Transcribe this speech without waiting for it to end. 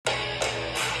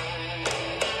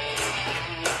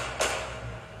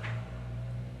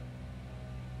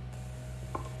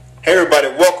Hey everybody,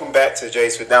 welcome back to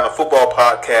Jay's Fit Down, a football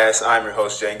podcast. I'm your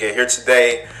host, Jay Gay, here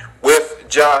today with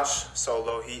Josh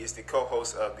Solo. He is the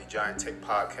co-host of the Giant Take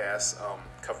podcast,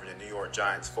 covering the New York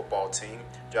Giants football team.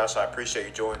 Josh, I appreciate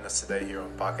you joining us today here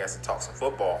on the podcast to talk some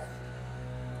football.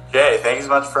 Jay, thank you so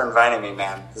much for inviting me,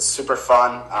 man. This is super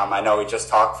fun. I know we just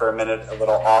talked for a minute, a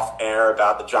little off air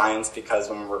about the Giants because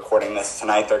when we're recording this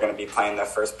tonight, they're going to be playing their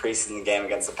first preseason game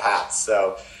against the Pats.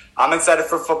 So I'm excited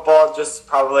for football. You're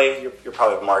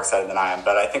probably more excited than I am,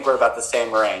 but I think we're about the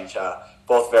same range.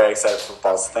 Both very excited for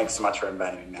football. So thanks so much for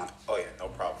inviting me, man. Oh yeah, no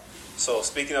problem. So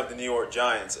speaking of the New York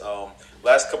Giants,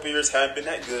 last couple of years haven't been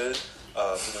that good.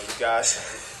 You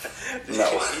guys,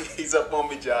 No. he's up on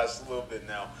me, Josh, a little bit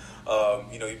now.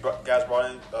 You guys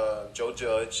brought in Joe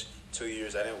Judge 2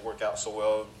 years. That didn't work out so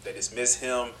well. They dismissed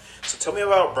him. So tell me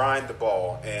about Brian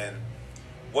Daboll and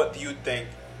what do you think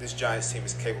this Giants team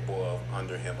is capable of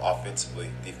under him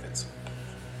offensively, defensively?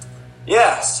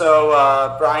 Yeah,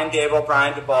 so Brian Daboll,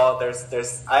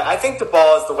 I think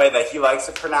Daboll is the way that he likes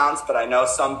it pronounced, but I know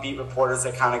some beat reporters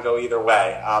that kind of go either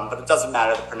way. But it doesn't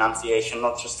matter the pronunciation.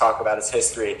 Let's just talk about his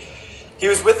history. He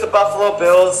was with the Buffalo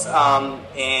Bills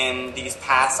in these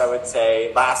past, I would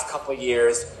say, last couple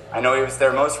years. I know he was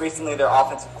there most recently, their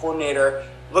offensive coordinator,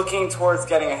 looking towards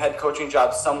getting a head coaching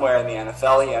job somewhere in the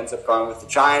NFL. He ends up going with the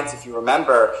Giants. If you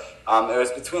remember, it was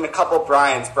between a couple of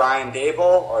Brian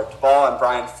Daboll and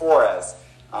Brian Flores.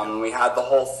 We had the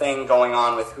whole thing going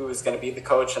on with who was going to be the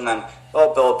coach, and then the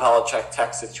whole Bill Belichick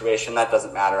tech situation. That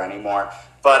doesn't matter anymore.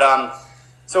 But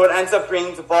so it ends up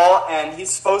bringing Daboll, and he's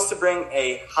supposed to bring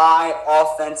a high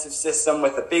offensive system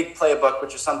with a big playbook,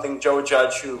 which is something Joe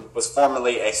Judge, who was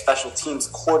formerly a special teams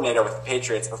coordinator with the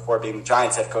Patriots before being the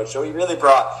Giants head coach. So he really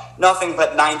brought nothing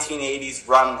but 1980s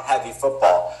run-heavy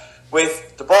football.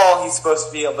 With Daboll, he's supposed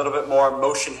to be a little bit more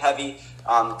motion-heavy,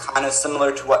 kind of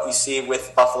similar to what you see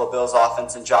with Buffalo Bills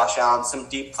offense and Josh Allen, some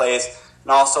deep plays,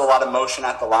 and also a lot of motion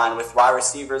at the line with wide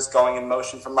receivers going in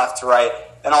motion from left to right,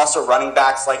 and also running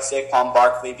backs like Saquon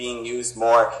Barkley being used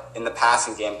more in the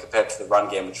passing game compared to the run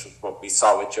game, which was what we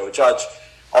saw with Joe Judge,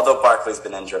 although Barkley's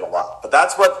been injured a lot. But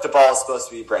that's what Daboll is supposed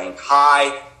to be bringing,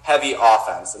 high, heavy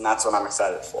offense, and that's what I'm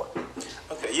excited for.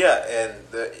 Okay, yeah,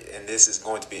 and this is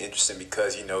going to be interesting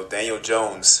because, Daniel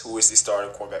Jones, who is the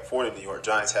starting quarterback for the New York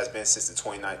Giants, has been since the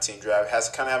 2019 draft, has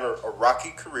kind of have a rocky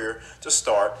career to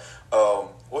start.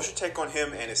 What's your take on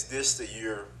him, and is this the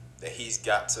year that he's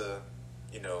got to,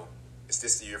 is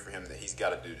this the year for him that he's got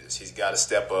to do this? He's got to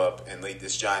step up and lead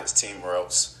this Giants team or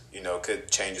else, could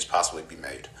changes possibly be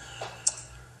made?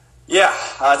 Yeah,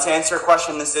 to answer your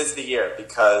question, this is the year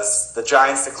because the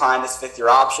Giants declined his fifth-year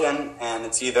option, and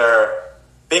it's either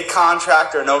big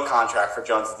contract or no contract for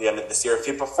Jones at the end of this year. If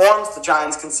he performs, the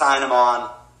Giants can sign him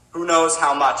on. Who knows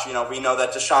how much? We know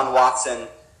that Deshaun Watson,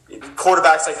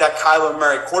 quarterbacks like that, Kyler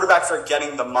Murray, quarterbacks are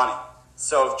getting the money.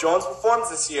 So if Jones performs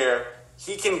this year,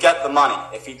 he can get the money.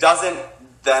 If he doesn't,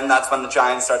 then that's when the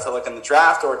Giants start to look in the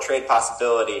draft or a trade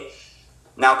possibility.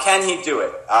 Now, can he do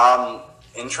it?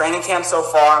 In training camp so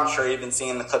far, I'm sure you've been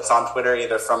seeing the clips on Twitter,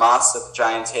 either from us at the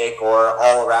Giant Take or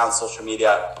all around social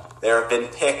media. There have been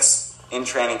pics in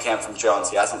training camp from Jones.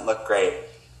 He hasn't looked great.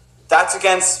 That's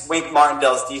against Wink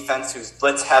Martindale's defense, who's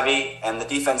blitz heavy, and the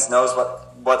defense knows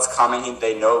what's coming.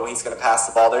 They know he's going to pass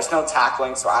the ball. There's no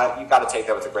tackling, so you got to take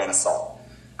that with a grain of salt.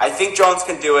 I think Jones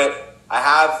can do it. I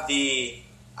have the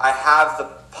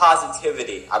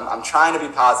positivity. I'm trying to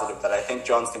be positive that I think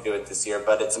Jones can do it this year,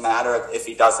 but it's a matter of if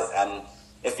he does it. And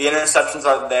if the interceptions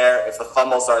are there, if the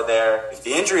fumbles are there, if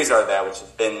the injuries are there, which has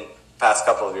been the past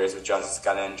couple of years with Jones, has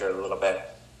gotten injured a little bit,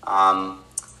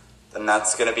 then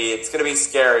it's going to be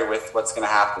scary with what's going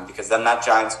to happen because then that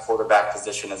Giants quarterback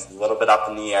position is a little bit up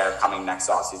in the air coming next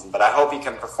offseason. But I hope he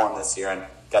can perform this year and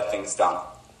get things done.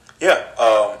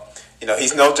 Yeah,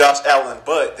 he's no Josh Allen,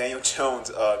 but Daniel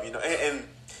Jones, and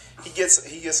he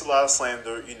gets a lot of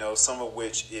slander, some of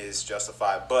which is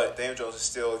justified. But Daniel Jones is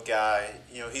still a guy,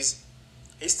 he's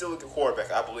still a good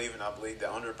quarterback, I believe, and I believe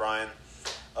that under Brian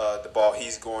Daboll,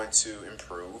 he's going to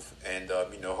improve, and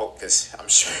hope because I'm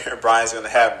sure Brian's going to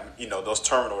have those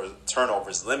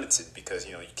turnovers limited because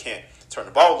you can't turn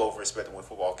the ball over, especially to win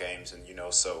football games, and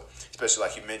so especially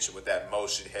like you mentioned with that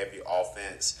motion heavy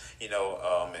offense,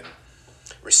 and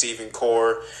receiving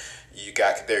core. You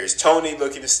got Kadarius Toney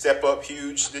looking to step up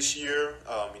huge this year.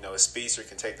 A speedster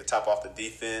can take the top off the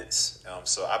defense.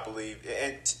 So I believe,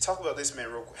 and to talk about this, man,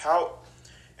 real quick, how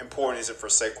important is it for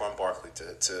Saquon Barkley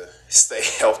to stay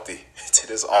healthy to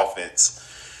this offense?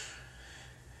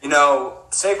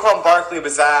 Saquon Barkley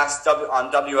was asked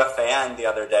on WFAN the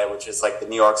other day, which is like the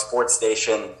New York sports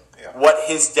station, what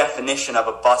his definition of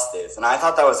a bust is. And I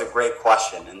thought that was a great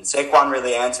question. And Saquon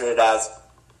really answered it as,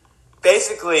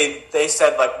 basically they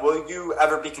said, like, will you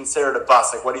ever be considered a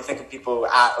bust? Like, what do you think of people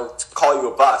who call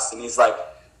you a bust? And he's like,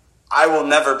 I will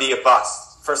never be a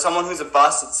bust. For someone who's a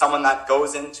bust, it's someone that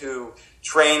goes into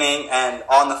training and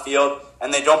on the field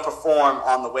and they don't perform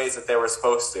on the ways that they were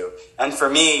supposed to. And for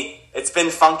me, it's been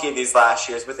funky these last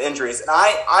years with injuries. And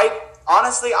I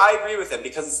honestly, I agree with him,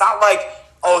 because it's not like,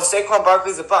 oh, Saquon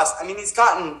Barkley's a bust. I mean, he's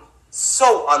gotten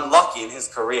so unlucky in his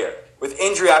career with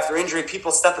injury after injury,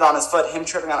 people stepping on his foot, him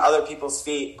tripping on other people's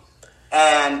feet.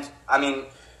 And, I mean,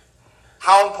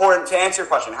 how important, to answer your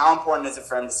question, how important is it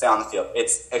for him to stay on the field?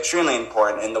 It's extremely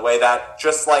important in the way that,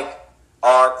 just like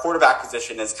our quarterback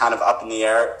position is kind of up in the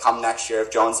air come next year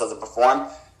if Jones doesn't perform,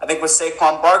 I think with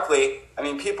Saquon Barkley, I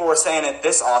mean, people were saying it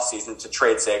this offseason to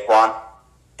trade Saquon.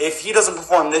 If he doesn't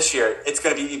perform this year, it's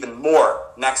going to be even more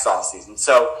next offseason.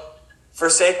 So for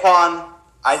Saquon,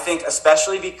 I think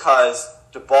especially because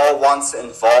DeBall wants to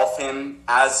involve him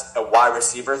as a wide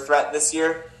receiver threat this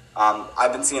year.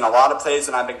 I've been seeing a lot of plays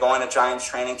when I've been going to Giants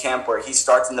training camp where he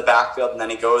starts in the backfield and then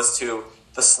he goes to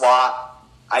the slot.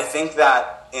 I think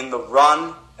that in the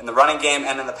running game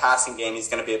and in the passing game, he's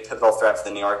going to be a pivotal threat for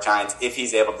the New York Giants if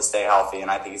he's able to stay healthy,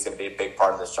 and I think he's going to be a big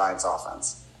part of this Giants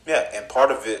offense. Yeah, and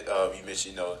part of it, you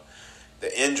mentioned,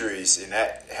 the injuries, and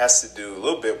that has to do a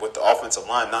little bit with the offensive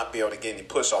line not being able to get any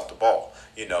push off the ball.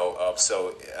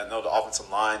 So I know the offensive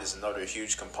line is another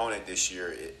huge component this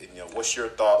year. What's your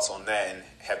thoughts on that? And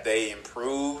have they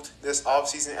improved this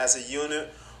offseason as a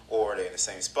unit, or are they in the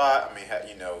same spot? I mean,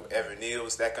 Evan Neal,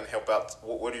 is that going to help out?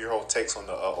 What are your whole takes on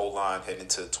the O-line heading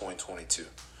into 2022?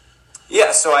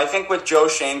 Yeah, so I think with Joe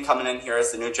Schoen coming in here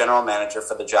as the new general manager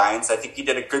for the Giants, I think he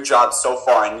did a good job so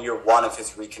far in year one of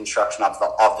his reconstruction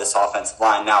of this offensive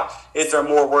line. Now, is there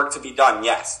more work to be done?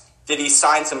 Yes. Did he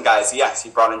sign some guys? Yes. He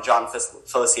brought in John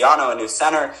Feliciano, a new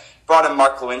center, brought in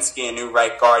Mark Lewinsky, a new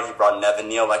right guard. He brought in Evan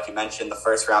Neal, like you mentioned, the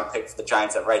first-round pick for the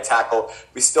Giants at right tackle.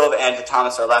 We still have Andrew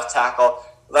Thomas, our left tackle.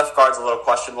 Left guard's a little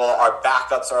questionable. Our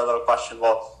backups are a little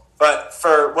questionable. But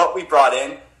for what we brought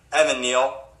in, Evan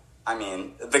Neal, I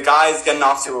mean, the guy's getting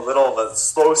off to a little of a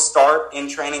slow start in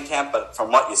training camp, but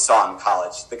from what you saw in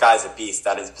college, the guy's a beast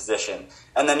at his position.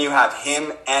 And then you have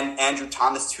him and Andrew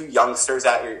Thomas, two youngsters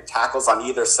at your tackles on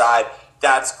either side.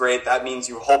 That's great. That means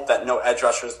you hope that no edge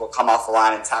rushers will come off the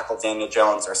line and tackle Daniel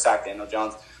Jones or sack Daniel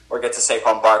Jones or get to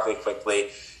Saquon Barkley quickly.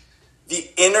 The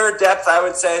inner depth, I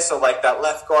would say, so like that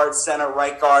left guard, center,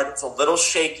 right guard, it's a little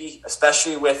shaky,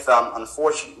 especially with,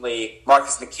 unfortunately,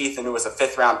 Marcus McKeithen, who was a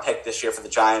fifth-round pick this year for the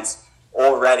Giants,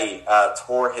 already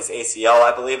tore his ACL,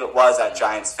 I believe it was, at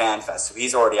Giants Fan Fest. So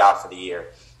he's already out for the year.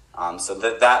 So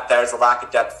there's a lack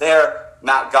of depth there.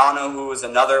 Matt Gano, who was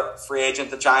another free agent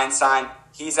the Giants signed,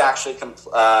 he's actually,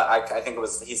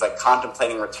 he's like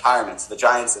contemplating retirement. So the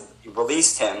Giants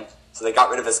released him, so they got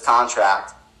rid of his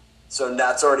contract. So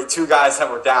that's already two guys that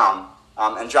were down.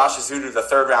 And Josh Azudu, the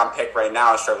third-round pick right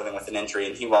now, is struggling with an injury,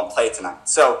 and he won't play tonight.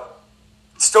 So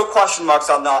still question marks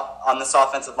on this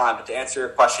offensive line, but to answer your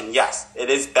question, yes, it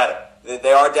is better.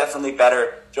 They are definitely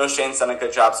better. Joe Schoen's done a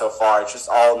good job so far. It's just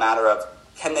all a matter of,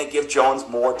 can they give Jones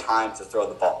more time to throw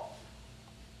the ball?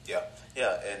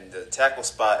 Yeah, and the tackle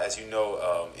spot, as you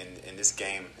know, in this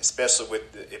game, especially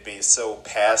with it being so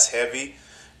pass-heavy,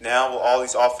 now with all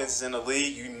these offenses in the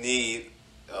league, you need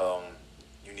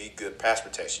good pass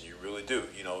protection. You really do.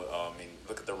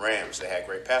 Look at the Rams. They had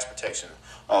great pass protection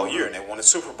all year, and they won the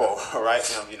Super Bowl, right?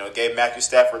 Gave Matthew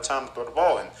Stafford time to throw the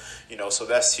ball, and so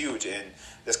that's huge. And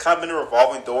there's kind of been a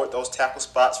revolving door at those tackle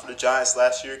spots for the Giants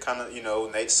last year. Kind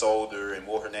of, Nate Solder and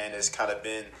Will Hernandez kind of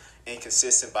been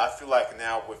inconsistent, but I feel like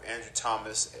now with Andrew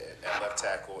Thomas at left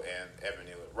tackle and Evan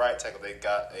Neal at right tackle, they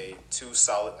got two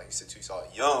solid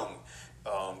young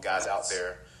guys out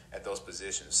there at those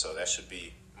positions. So that should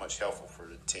be much helpful for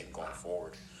the team going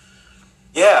forward.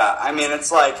 Yeah, I mean,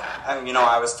 it's like,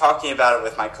 I was talking about it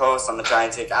with my co-host on the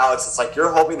Giant Take, Alex. It's like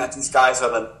you're hoping that these guys are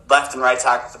the left and right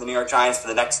tackle for the New York Giants for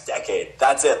the next decade.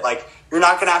 That's it. Like, you're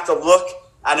not going to have to look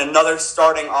at another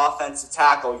starting offensive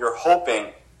tackle. You're hoping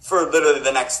for literally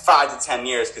the next 5 to 10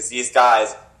 years, because these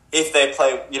guys, if they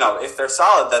play, if they're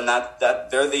solid, then that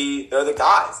they're the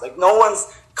guys. Like, no one's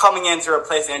coming in to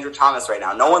replace Andrew Thomas right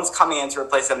now. No one's coming in to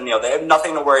replace Evan Neal. They have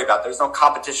nothing to worry about. There's no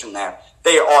competition there.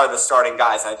 They are the starting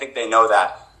guys, and I think they know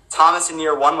that. Thomas in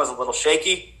year one was a little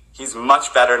shaky. He's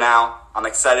much better now. I'm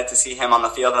excited to see him on the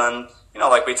field. And,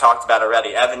 like we talked about already,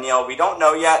 Evan Neal, we don't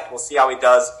know yet. We'll see how he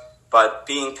does. But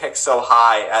being picked so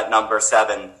high at number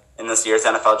 7 in this year's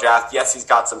NFL draft, yes, he's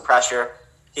got some pressure.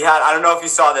 He had, I don't know if you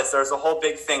saw this, there was a whole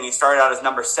big thing. He started out as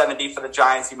number 70 for the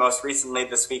Giants. He most recently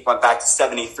this week went back to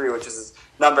 73, which is his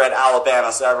number at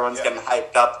Alabama. So everyone's getting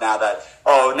hyped up now that,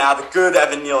 now the good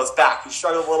Evan Neal is back. He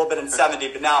struggled a little bit in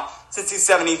 70, but now since he's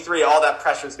 73, all that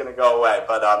pressure is going to go away.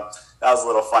 But that was a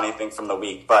little funny thing from the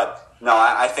week. But no,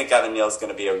 I think Evan Neal is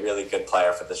going to be a really good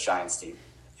player for this Giants team.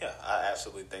 Yeah, I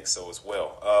absolutely think so as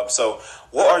well. So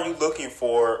what are you looking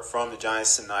for from the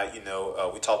Giants tonight?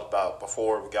 We talked about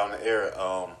before we got on the air.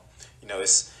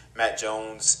 It's Matt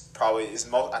Jones probably is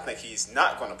most. I think he's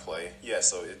not going to play. Yeah,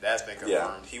 so that's been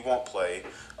confirmed. Yeah. He won't play.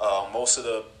 Most of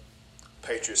the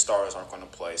Patriots stars aren't going to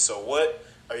play. So what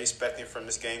are you expecting from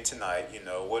this game tonight?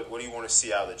 What do you want to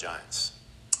see out of the Giants?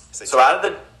 Out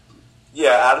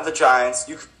of the Giants,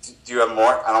 do you have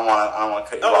more? I don't want to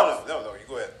cut you off. No, you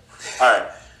go ahead. All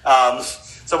right.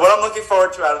 So what I'm looking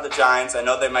forward to out of the Giants, I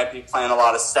know they might be playing a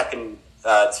lot of second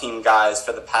team guys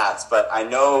for the Pats, but I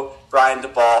know Brian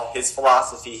Daboll, his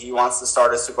philosophy, he wants the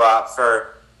starters to go out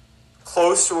for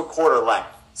close to a quarter length.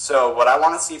 So what I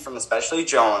want to see from especially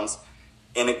Jones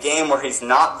in a game where he's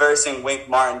not versing Wink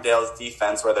Martindale's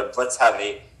defense where they're blitz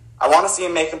heavy, I want to see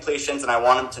him make completions and I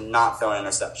want him to not throw an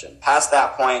interception. Past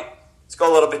that point, let's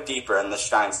go a little bit deeper in the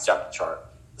Giants depth chart.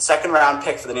 The second-round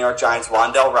pick for the New York Giants,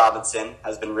 Wan'Dale Robinson,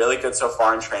 has been really good so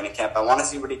far in training camp. I want to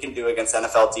see what he can do against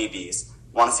NFL DBs.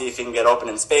 I want to see if he can get open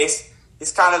in space.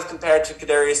 He's kind of compared to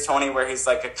Kadarius Toney, where he's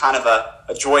like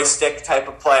a joystick type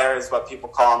of player, is what people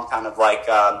call him, kind of like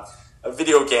a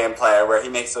video game player, where he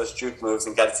makes those juke moves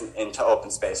and gets into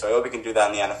open space. So I hope he can do that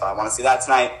in the NFL. I want to see that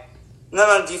tonight. And then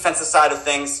on the defensive side of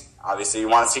things, obviously you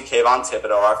want to see Kayvon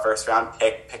Thibodeau, our first-round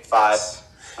pick 5.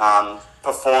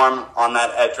 Perform on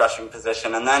that edge rushing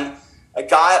position. And then a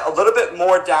guy a little bit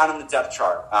more down in the depth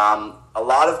chart, a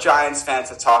lot of Giants fans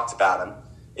have talked about him,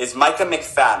 is Micah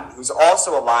McFadden, who's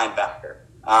also a linebacker.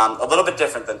 A little bit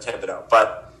different than Thibodeau,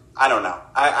 but I don't know.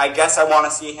 I guess I want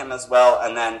to see him as well.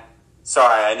 And then,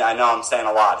 sorry, I know I'm saying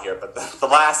a lot here, but the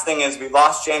last thing is we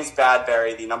lost James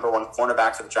Bradbury, the number 1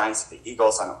 cornerback for the Giants to the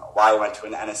Eagles. I don't know why he went to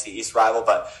an NFC East rival,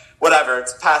 but whatever.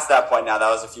 It's past that point now.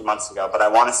 That was a few months ago. But I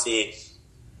want to see,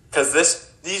 because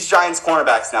these Giants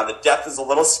cornerbacks now, the depth is a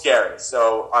little scary.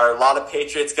 So are a lot of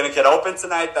Patriots going to get open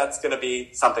tonight? That's going to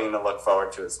be something to look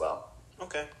forward to as well.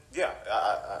 Okay. Yeah,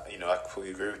 I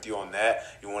completely agree with you on that.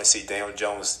 You want to see Daniel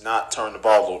Jones not turn the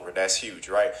ball over. That's huge,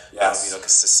 right? Yes.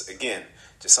 Because, again,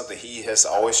 just something he has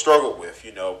always struggled with,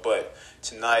 But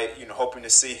tonight, hoping to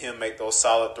see him make those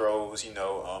solid throws,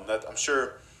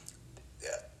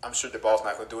 I'm sure the ball's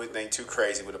not going to do anything too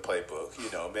crazy with the playbook.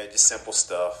 Just simple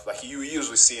stuff like you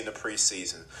usually see in the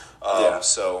preseason.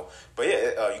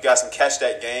 You guys can catch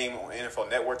that game on NFL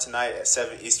Network tonight at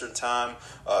 7 Eastern Time.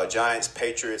 Giants,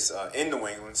 Patriots in New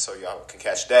England, so y'all can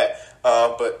catch that.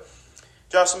 But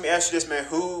Josh, let me ask you this, man.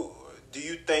 Who do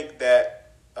you think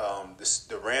that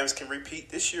the Rams can repeat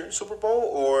this year in the Super Bowl,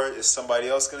 or is somebody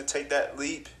else going to take that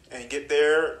leap and get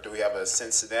there? Do we have a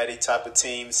Cincinnati type of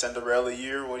team, Cinderella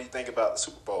year? What do you think about the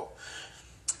Super Bowl?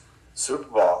 Super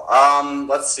Bowl.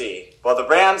 Let's see. Well, the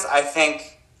Rams, I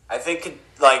think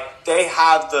they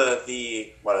have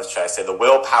the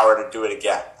willpower to do it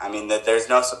again. I mean, that there's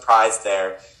no surprise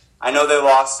there. I know they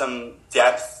lost some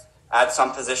depth at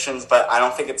some positions, but I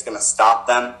don't think it's going to stop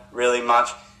them really much.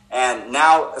 And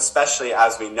now, especially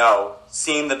as we know,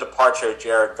 seeing the departure of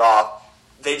Jared Goff,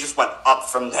 they just went up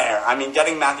from there. I mean,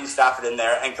 getting Matthew Stafford in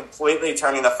there and completely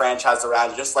turning the franchise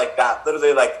around just like that,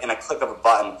 literally like in a click of a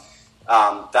button,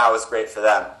 that was great for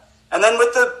them. And then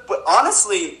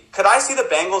honestly, could I see the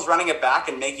Bengals running it back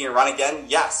and making a run again?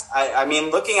 Yes. I mean,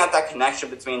 looking at that connection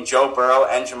between Joe Burrow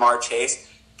and Jamar Chase,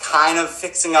 kind of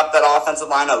fixing up that offensive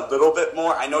line a little bit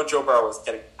more. I know Joe Burrow was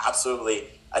getting absolutely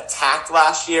attacked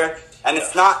last year, and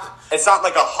it's not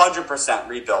like 100%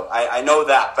 rebuild. I know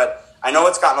that, but I know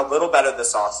it's gotten a little better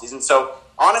this offseason. So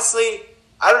honestly,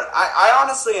 I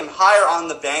honestly am higher on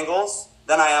the Bengals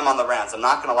than I am on the Rams. I'm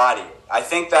not going to lie to you. I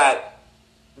think that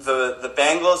the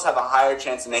Bengals have a higher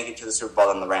chance of making it to the Super Bowl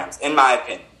than the Rams, in my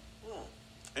opinion.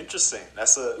 Interesting.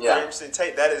 That's a very interesting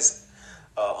take. That is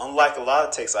unlike a lot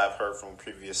of takes I've heard from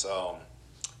previous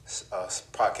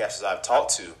podcasters I've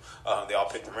talked to. They all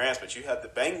picked the Rams, but you have the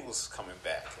Bengals coming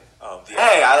back.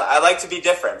 I like to be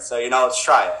different, so let's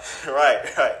try it.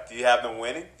 Right. Do you have them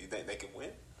winning? Do you think they can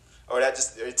win, or that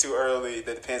just too early?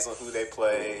 That depends on who they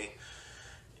play.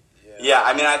 Yeah,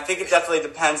 I mean, I think it definitely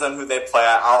depends on who they play.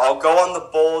 I'll go on the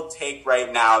bold take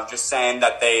right now, just saying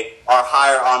that they are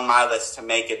higher on my list to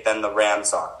make it than the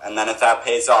Rams are. And then if that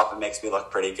pays off, it makes me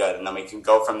look pretty good. And then we can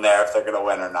go from there if they're going to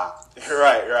win or not.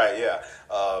 Right, yeah.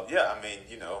 I mean,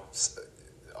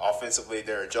 offensively,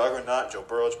 they're a juggernaut. Joe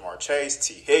Burrow, Jamar Chase,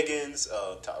 T. Higgins.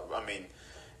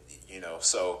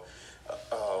 So,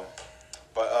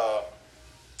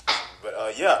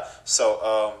 yeah.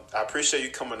 So I appreciate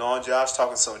you coming on, Josh,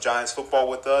 talking some Giants football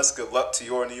with us. Good luck to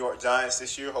your New York Giants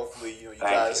this year. Hopefully, you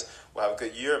guys will have a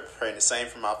good year. I'm praying the same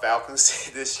for my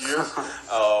Falcons this year.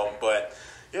 Hope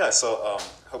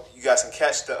you guys can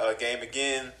catch the game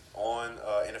again on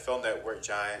NFL Network.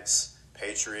 Giants,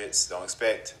 Patriots. Don't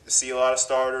expect to see a lot of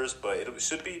starters, but it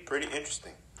should be pretty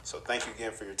interesting. So thank you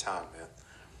again for your time, man.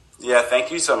 Yeah,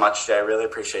 thank you so much, Jay. I really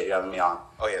appreciate you having me on.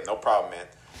 Oh, yeah, no problem, man.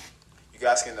 You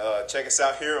guys can check us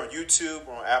out here on YouTube,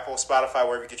 or on Apple, Spotify,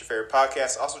 wherever you get your favorite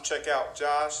podcasts. Also, check out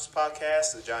Josh's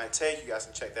podcast, The Giant Take. You guys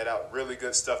can check that out. Really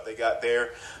good stuff they got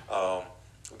there.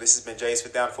 This has been Jay's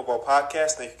Fit Down Football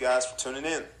Podcast. Thank you guys for tuning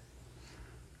in.